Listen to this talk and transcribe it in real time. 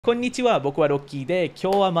こんにちは、僕はロッキーで、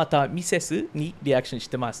今日はまたミセスにリアクションし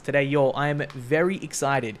てます。Today, yo, I am very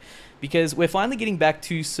excited because we're finally getting back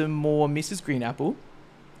to some more Mrs. Green Apple.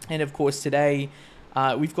 And of course, today,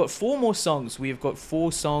 we've got 4 more songs. We've got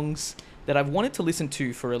 4 songs that I've wanted to listen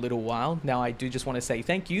to for a little while. Now, I do just want to say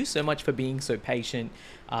thank you so much for being so patient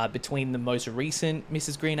between the most recent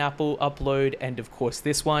Mrs. Green Apple upload and, of course,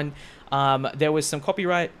 this one. There was some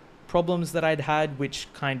copyright problems that I'd had, which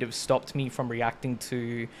kind of stopped me from reacting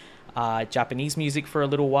to Japanese music for a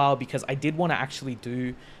little while because I did want to actually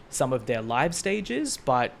do some of their live stages,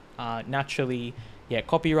 but naturally, yeah,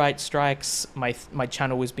 copyright strikes, my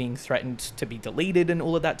channel was being threatened to be deleted and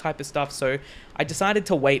all of that type of stuff, so I decided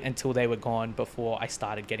to wait until they were gone before I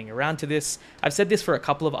started getting around to this. I've said this for a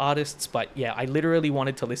couple of artists, but yeah, I literally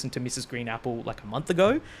wanted to listen to Mrs. Green Apple like a month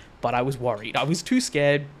ago, but I was worried. I was too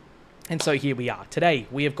scared. And so here we are. Today,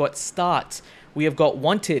 we have got StaRt, we have got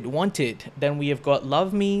WanteD, then we have got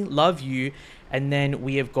Love Me, Love You, and then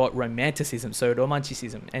we have got Romanticism, so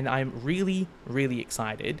Romanticism. And I'm really, really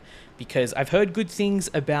excited because I've heard good things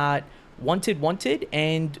about WanteD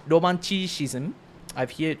and Romanticism.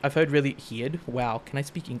 I've heard wow, can I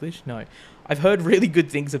speak English? No. I've heard really good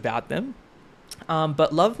things about them.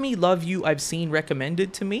 But Love Me, Love You, I've seen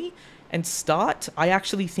recommended to me. And StaRt, I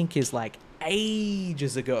actually think is like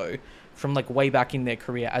ages ago from like way back in their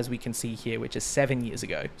career, as we can see here, which is 7 years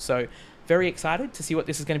ago. So very excited to see what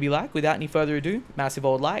this is going to be like. Without any further ado, massive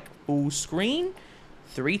old like, full screen,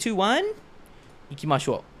 3, 2, 1,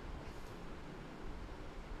 ikimashou.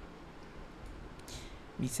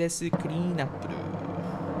 Misesu Green Apple.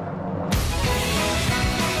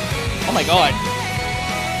 Oh my god.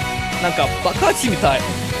 なんか爆発機みたい。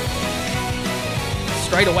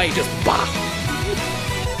Straight away, just bah!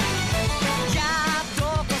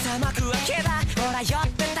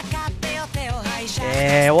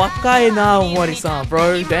 Wakai na, Omori-san,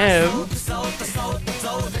 bro, damn.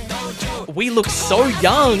 We look so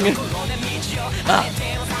young.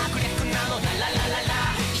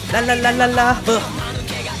 La la la la la.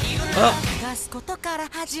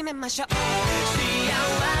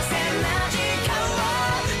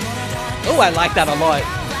 Oh, I like that a lot.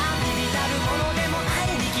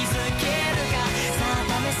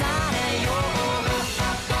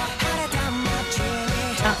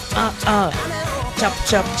 Chop,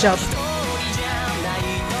 chop, chop.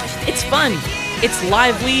 It's fun. It's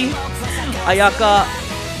lively. Ayaka.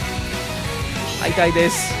 Aitai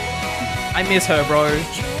desu. I miss her, bro.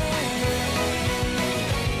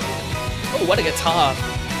 Oh, what a guitar.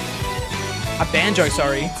 A banjo,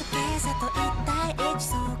 sorry.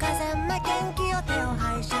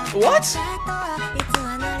 What?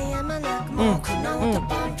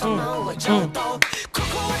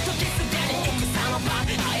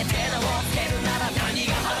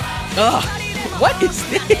 Ugh, what is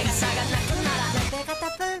this?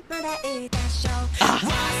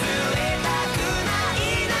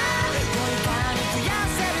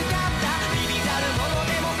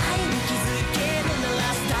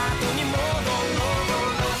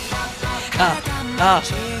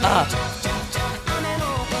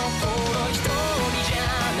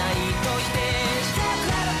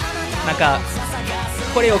 Naka,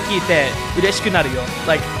 これを聞いて嬉しくなるよ。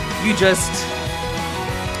Like,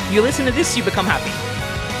 you listen to this, you become happy.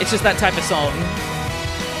 It's just that type of song.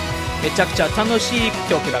 めちゃくちゃ楽しい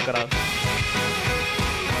曲だから。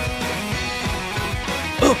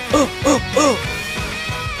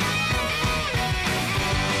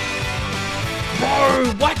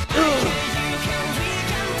Bro, what?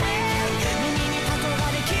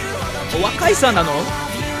 お若いさんなの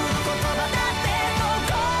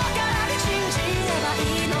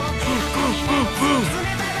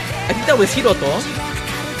？I think that was Hiroto.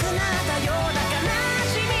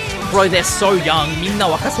 Bro, they're so young. みんな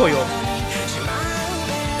若そうよ。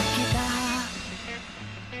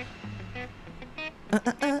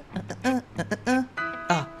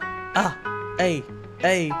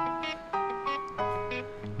Hey.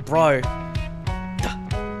 Bro.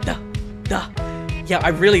 Yeah, I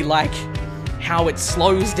really like how it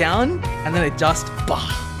slows down and then it just,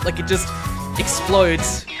 like it just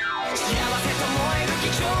explodes.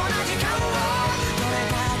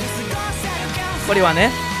 What do you want, eh?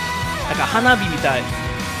 Like a hanabi mitai.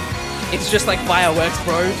 It's just like fireworks,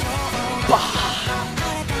 bro.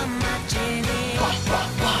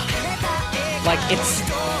 Like it's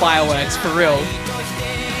fireworks for real.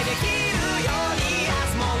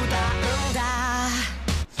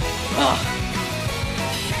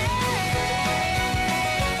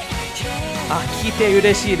 Kite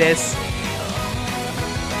ureshii desu.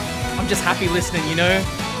 I'm just happy listening, you know?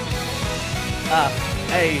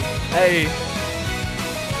 Hey.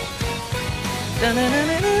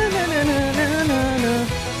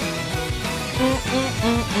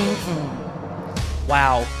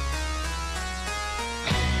 Wow.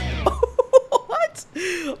 What?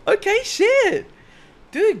 Okay, shit.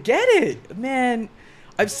 Dude, get it. Man,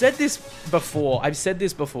 I've said this before.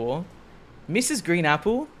 Mrs. Green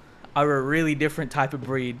Apple are a really different type of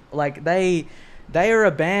breed. Like, they are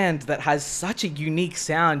a band that has such a unique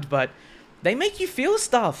sound, but they make you feel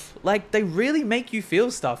stuff. Like, they really make you feel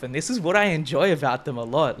stuff, and this is what I enjoy about them a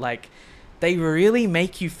lot. Like, they really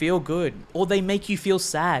make you feel good, or they make you feel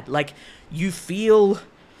sad. Like, you feel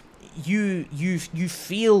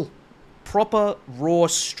proper, raw,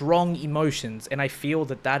 strong emotions, and I feel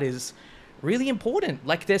that is really important.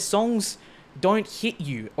 Like, their songs don't hit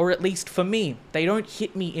you, or at least for me, they don't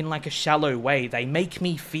hit me in like a shallow way. They make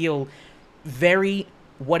me feel very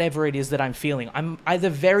whatever it is that I'm feeling. I'm either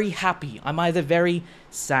very happy, I'm either very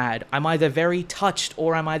sad, I'm either very touched,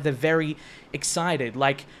 or I'm either very excited.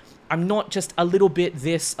 Like, I'm not just a little bit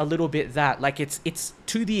this, a little bit that. Like, it's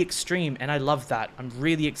to the extreme, and I love that. I'm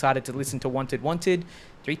really excited to listen to WanteD.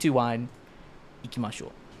 3, 2, 1, 行きましょ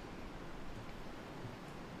う。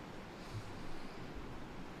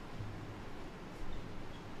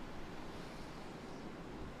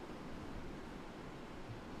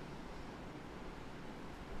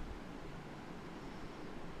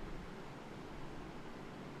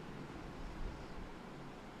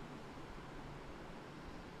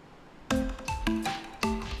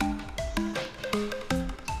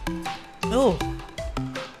Oh.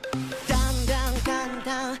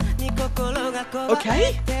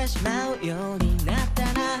 Okay.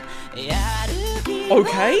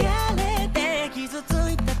 Okay.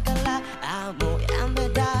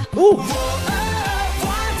 Ooh.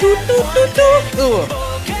 Ooh.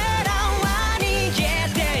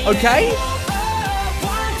 Okay.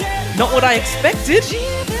 Not what I expected,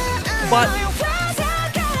 but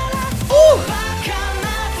ooh.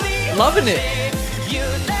 Loving it.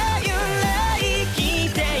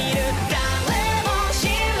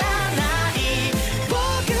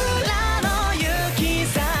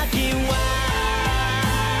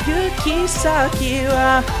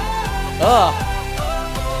 Oh.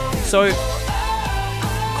 So,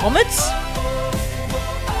 comets?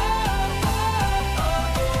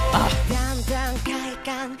 Ah.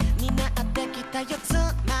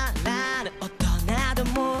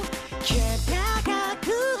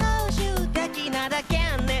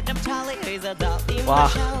 Wow.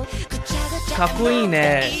 かっこいい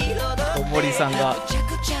ね、おもりさんが。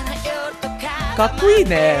かっこいい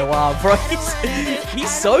ね。Wow, bro, he's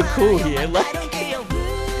so cool here. Like,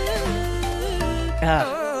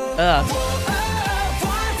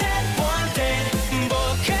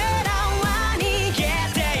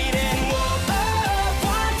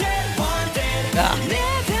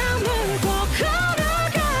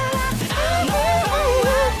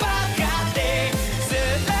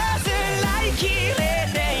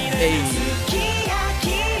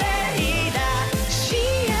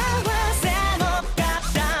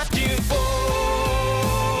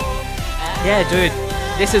 Yeah, dude,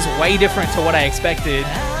 this is way different to what I expected.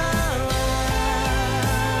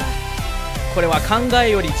 これは考え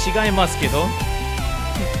より違いますけど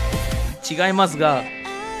違いますが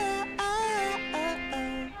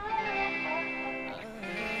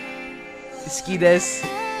好きです。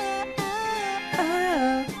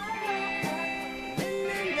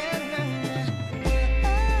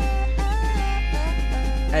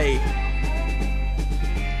Hey.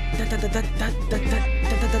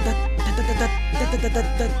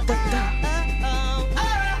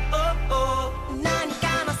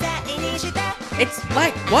 It's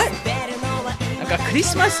like what? なんかクリ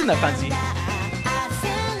スマスな感じ。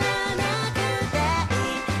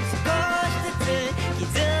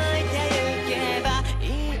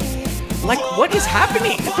Like, what is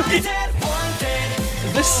happening?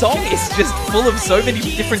 This song is just full of so many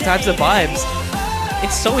different types of vibes.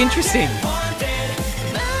 It's so interesting.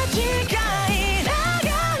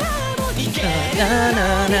 Na,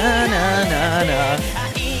 na, na, na, na, na.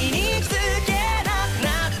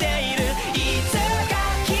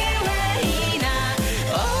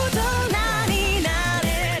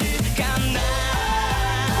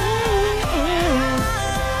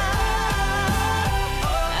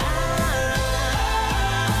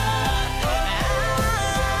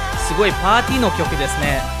 It's すごいパーティーの曲です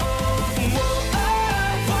ね。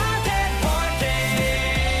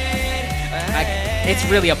It's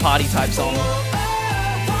really a party type song.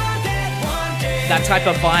 That type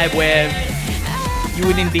of vibe where you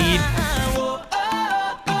would indeed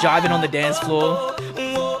be jiving on the dance floor.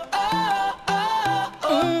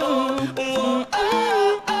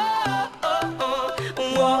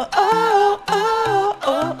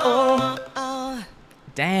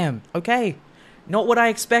 Damn. Okay. Not what I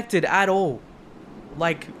expected at all.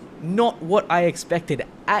 Like, not what I expected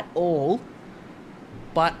at all.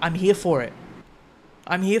 But I'm here for it.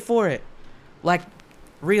 I'm here for it. Like,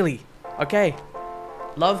 really. Okay.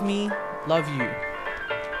 Love me, love you.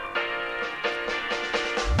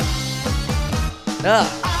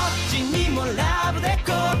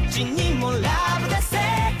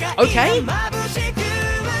 Okay.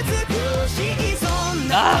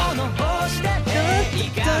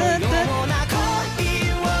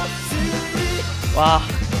 Wow.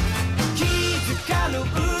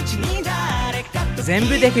 全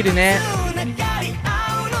部できるね。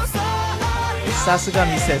さすが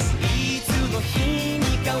ミセス。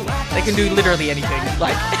They can do literally anything.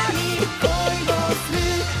 Like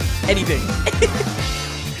anything.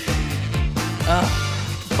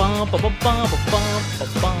 Bum bum bum bum bum bum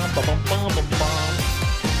bum bum bum bum bum bum.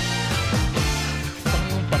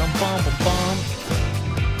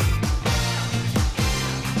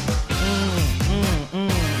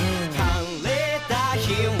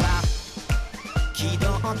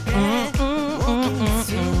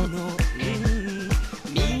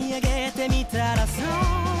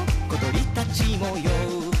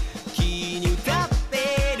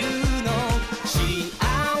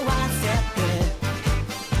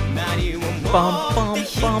 Bum bum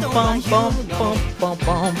bum bum bum bum bum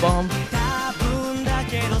bum bum.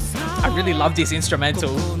 I really love this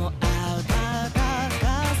instrumental.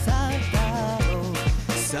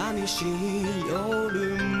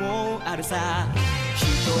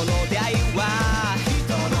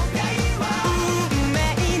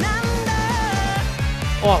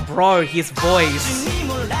 Oh, bro, his voice.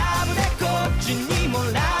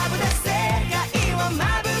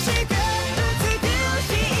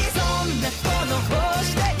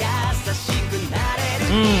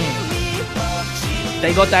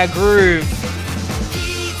 They got that groove.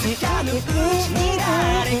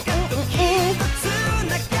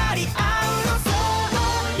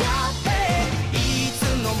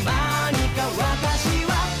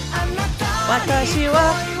 Watashi wa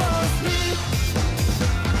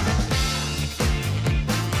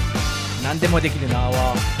Nandemo dekiru na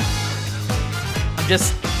wa. I'm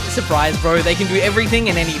just surprised, bro. They can do everything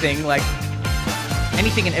and anything, like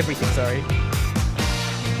anything and everything, sorry.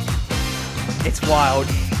 It's wild.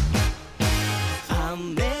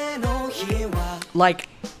 Like,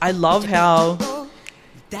 I love how...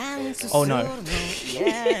 Oh no.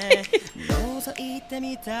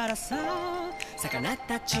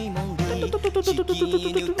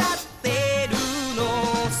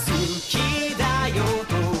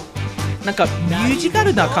 Like a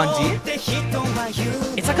musical na kanji?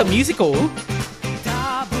 It's like a musical.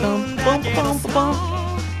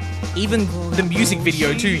 Even the music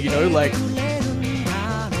video too, you know, like...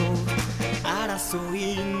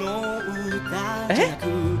 Eh?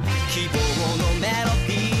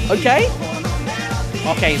 Okay.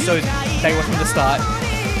 Okay, so they were from the start.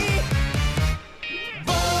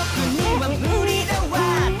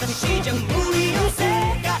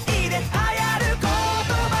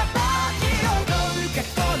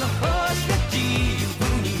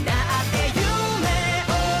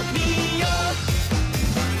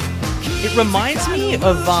 It reminds me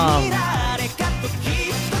of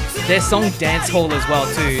their song Dance Hall as well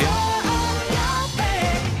too.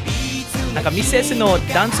 なんかミセスの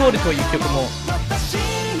ダンスホールという曲も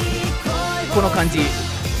この感じ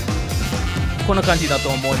だと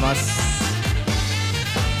思います。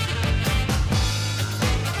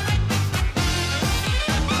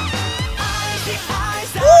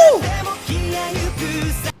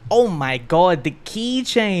Oh my god, the key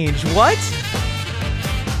change. What?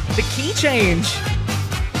 The key change.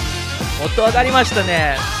 音上がりました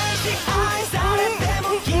ね。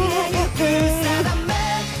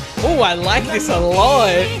Oh, I like this a lot.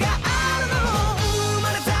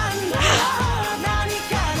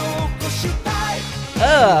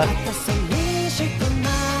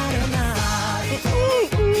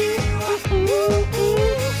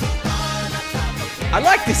 I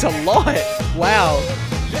like this a lot. Wow.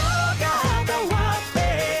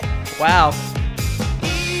 Wow.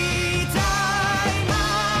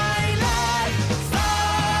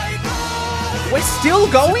 We're still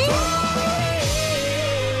going?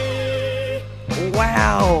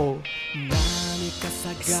 Wow.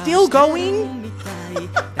 Still going?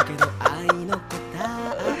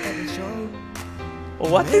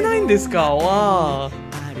 終わってないんですか？わあ。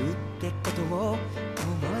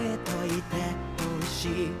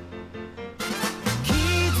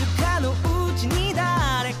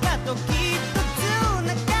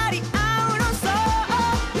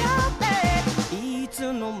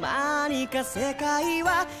世界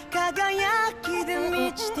は輝きで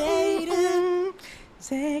満ちている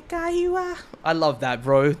I love that,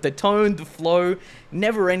 bro. The tone, the flow,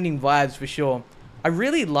 never-ending vibes for sure. I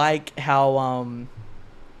really like how,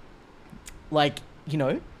 like, you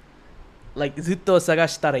know, like, ずっと探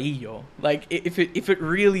したらいいよ. Like, if it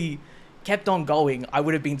really kept on going, I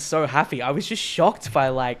would have been so happy. I was just shocked by,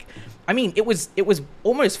 like, I mean, it was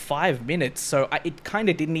almost 5 minutes, so it kind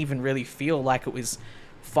of didn't even really feel like it was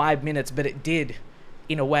 5 minutes, but it did.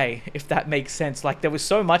 In a way, if that makes sense. Like, there was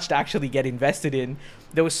so much to actually get invested in.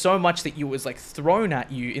 There was so much that was like thrown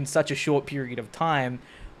at you in such a short period of time,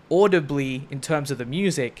 audibly in terms of the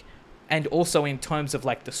music and also in terms of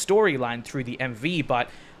like the storyline through the MV. But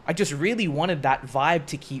I just really wanted that vibe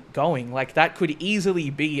to keep going. Like, that could easily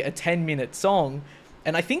be a 10-minute song,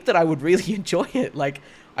 and I think that I would really enjoy it. Like,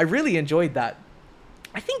 I really enjoyed that.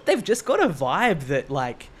 I think they've just got a vibe that,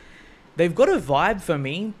 like, they've got a vibe for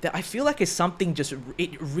me that I feel like is something just,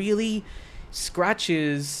 it really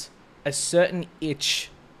scratches a certain itch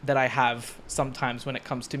that I have sometimes when it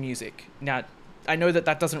comes to music. Now, I know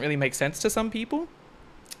that doesn't really make sense to some people,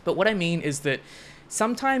 but what I mean is that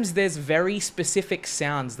sometimes there's very specific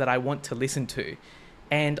sounds that I want to listen to.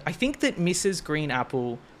 And I think that Mrs. Green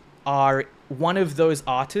Apple are one of those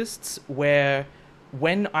artists where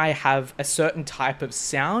when I have a certain type of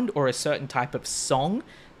sound or a certain type of song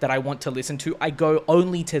that I want to listen to, I go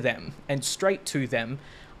only to them and straight to them.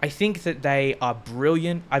 I think that they are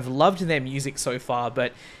brilliant. I've loved their music so far,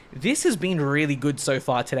 but this has been really good so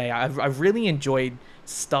far today. I've really enjoyed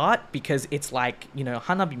StaRt because it's like, you know,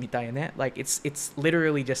 hanabi mitai ne. Like, it's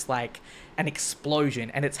literally just like an explosion,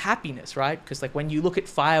 and it's happiness, right? Because like when you look at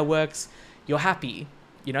fireworks, you're happy,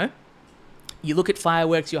 you know? You look at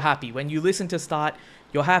fireworks, you're happy. When you listen to StaRt,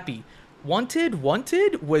 you're happy.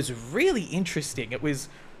 WanteD was really interesting. It was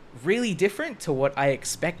really different to what I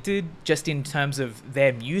expected just in terms of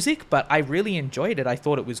their music, but I really enjoyed it. I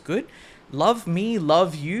thought it was good. Love Me,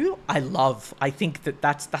 Love You, I think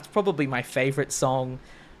that's probably my favorite song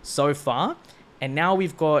so far. And now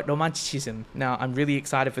we've got Romanticism. Now, I'm really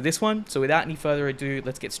excited for this one. So without any further ado,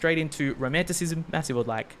 let's get straight into Romanticism. Massive would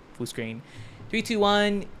like, full screen. 3, 2,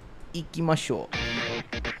 1, 行きましょ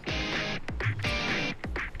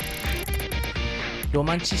う。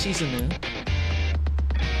Romanticism.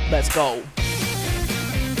 Let's go.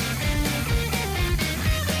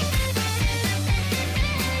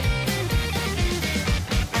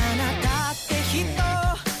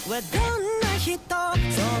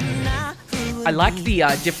 I like the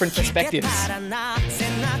different perspectives.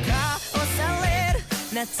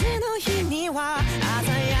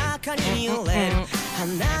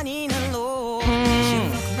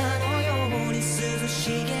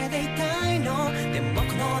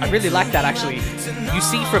 I really like that actually. You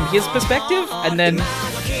see from his perspective and then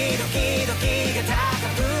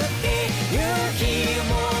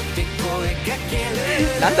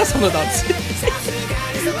Nanda sono dance.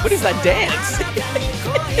 What is that dance?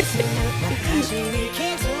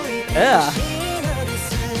 Yeah.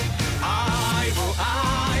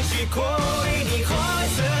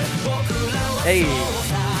 Hey.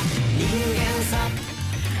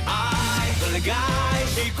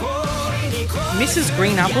 Mrs.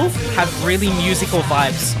 Green Apple have really musical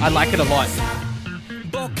vibes. I like it a lot.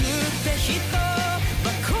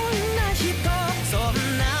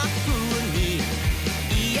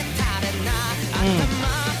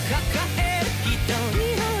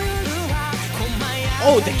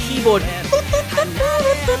 Oh, the keyboard.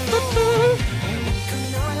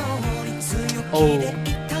 Oh.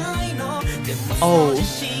 Oh.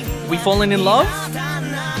 We fallen in love?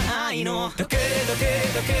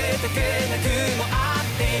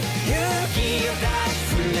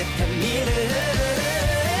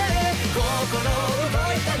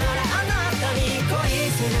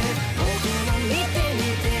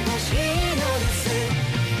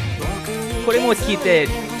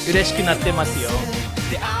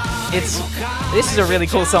 This is a really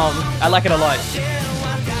cool song. I like it a lot.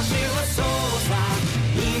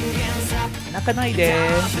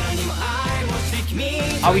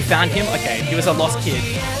 Oh, we found him? Okay, he was a lost kid.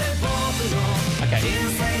 Okay.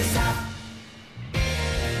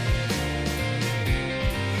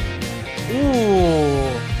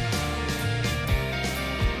 Ooh.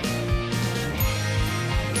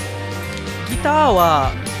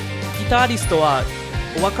 Guitarist は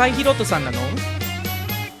若井宏斗さんなの?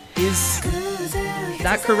 Is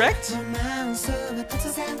that correct?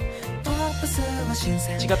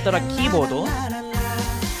 違ったらキーボード?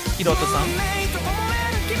 宏斗さん?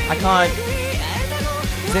 I can't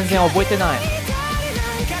全然覚えてない.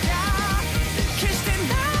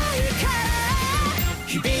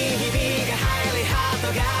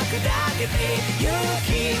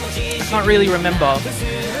 I can't really remember.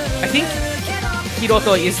 I think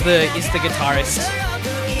Hiroto is the guitarist.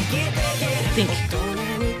 I think.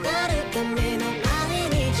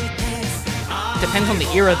 Depends on the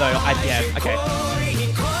era though. Yeah, okay.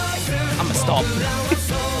 I'ma stop.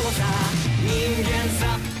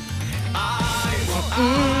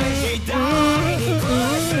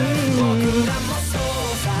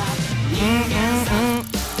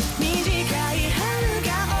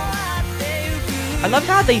 I love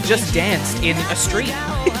how they just danced in a street.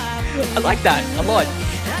 I like that a lot.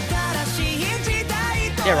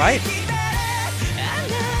 Yeah, right?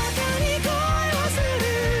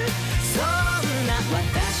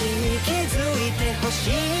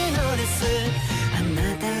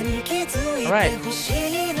 Alright.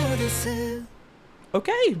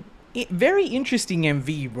 Okay. Very interesting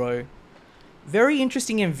MV, bro. Very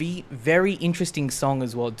interesting MV. Very interesting song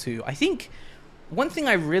as well, too. I think one thing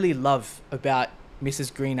I really love about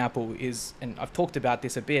Mrs. Green Apple is, and I've talked about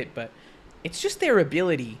this a bit, but it's just their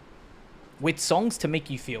ability with songs to make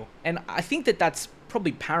you feel. And I think that that's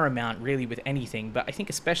probably paramount really with anything, but I think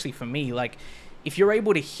especially for me, like if you're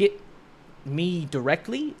able to hit me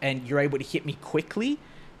directly and you're able to hit me quickly,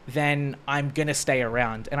 then I'm gonna stay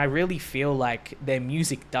around. And I really feel like their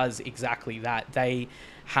music does exactly that. They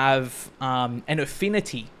have an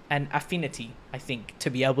affinity, I think, to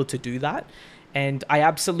be able to do that. And I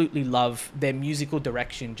absolutely love their musical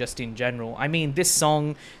direction just in general. I mean, this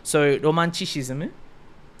song, so Romanticism,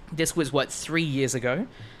 this was what, 3 years ago.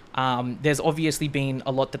 There's obviously been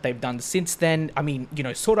a lot that they've done since then. I mean, you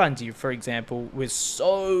know, soranji, for example, was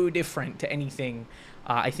so different to anything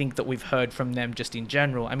I think that we've heard from them just in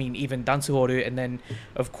general. I mean, even Dansuhoru, and then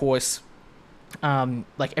of course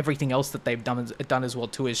like everything else that they've done as well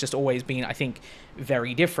too has just always been, I think,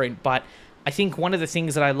 very different. But I think one of the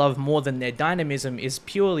things that I love more than their dynamism is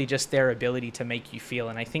purely just their ability to make you feel.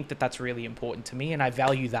 And I think that that's really important to me, and I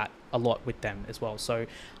value that a lot with them as well. So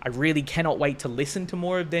I really cannot wait to listen to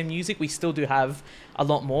more of their music. We still do have a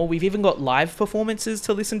lot more. We've even got live performances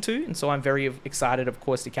to listen to, and so I'm very excited, of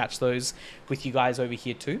course, to catch those with you guys over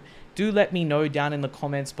here too. Do let me know down in the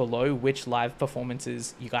comments below which live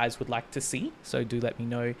performances you guys would like to see. So do let me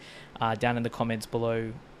know down in the comments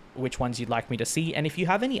below which ones you'd like me to see, and if you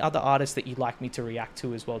have any other artists that you'd like me to react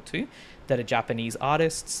to as well too that are Japanese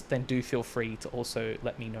artists, then do feel free to also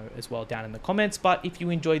let me know as well down in the comments. But if you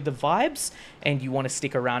enjoyed the vibes and you want to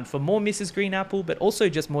stick around for more Mrs. Green Apple, but also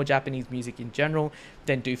just more Japanese music in general,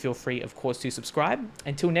 then do feel free, of course, to subscribe.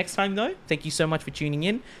 Until next time though, thank you so much for tuning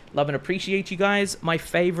in. Love and appreciate you guys. My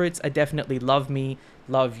favorites are definitely Love Me,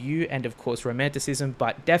 Love You, and of course Romanticism,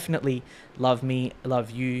 but definitely Love Me,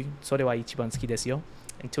 Love You, それは一番好きですよ.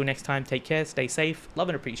 Until next time, take care, stay safe, love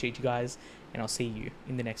and appreciate you guys, and I'll see you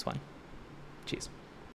in the next one. Cheers.